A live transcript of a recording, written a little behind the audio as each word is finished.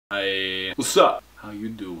Hi. What's up? How you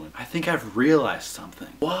doing? I think I've realized something.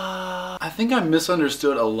 What? I think I'm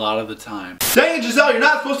misunderstood a lot of the time. Dang it, Giselle, you're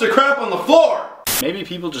not supposed to crap on the floor! Maybe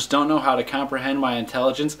people just don't know how to comprehend my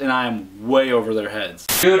intelligence and I am way over their heads.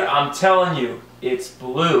 Dude, I'm telling you, it's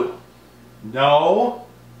blue. No,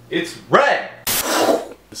 it's red!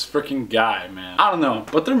 This freaking guy, man. I don't know,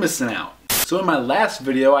 but they're missing out. So in my last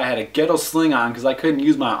video, I had a ghetto sling on because I couldn't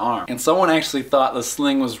use my arm. And someone actually thought the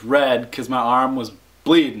sling was red because my arm was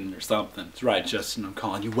bleeding or something. That's right, Justin, I'm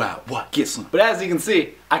calling you out. What? Get some. But as you can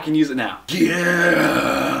see, I can use it now.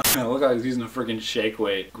 Yeah! I look like I was using a freaking shake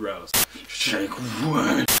weight. Gross. Shake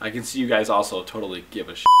weight. I can see you guys also totally give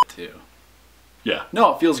a shit too. Yeah.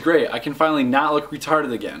 No, it feels great. I can finally not look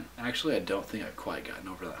retarded again. Actually, I don't think I've quite gotten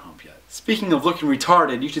over that hump yet. Speaking of looking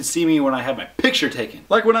retarded, you should see me when I had my picture taken.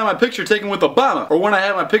 Like when I had my picture taken with Obama, or when I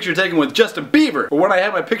had my picture taken with Justin Bieber, or when I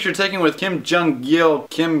had my picture taken with Kim Jong-il,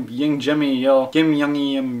 Kim Jong-il, Kim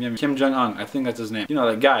Jong-un. I think that's his name. You know,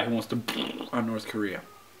 that guy who wants to on North Korea.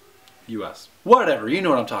 US. Whatever, you know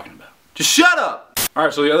what I'm talking about. Just shut up!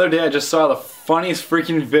 Alright, so the other day I just saw the funniest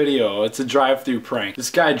freaking video. It's a drive-thru prank. This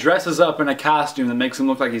guy dresses up in a costume that makes him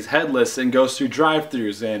look like he's headless and goes through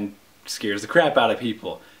drive-thrus and scares the crap out of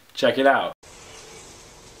people. Check it out.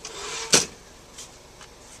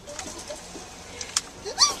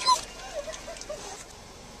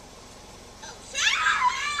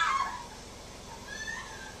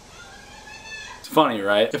 It's funny,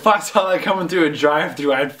 right? If I saw that coming through a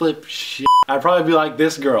drive-thru, I'd flip shit. I'd probably be like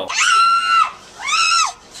this girl.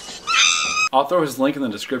 I'll throw his link in the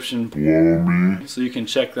description so you can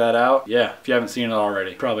check that out. Yeah, if you haven't seen it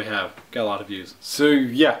already. Probably have. Got a lot of views. So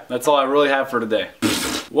yeah, that's all I really have for today.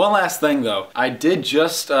 One last thing though. I did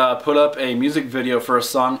just put up a music video for a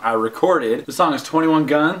song I recorded. The song is 21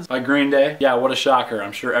 Guns by Green Day. Yeah, what a shocker.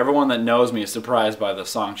 I'm sure everyone that knows me is surprised by the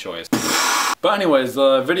song choice. But anyways,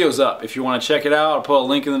 the video's up. If you want to check it out, I'll put a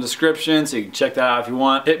link in the description so you can check that out if you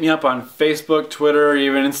want. Hit me up on Facebook, Twitter, or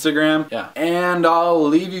even Instagram. Yeah. And I'll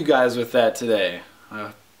leave you guys with that today.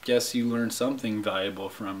 I guess you learned something valuable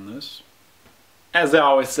from this. As I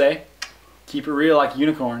always say, keep it real like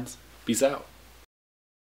unicorns. Peace out.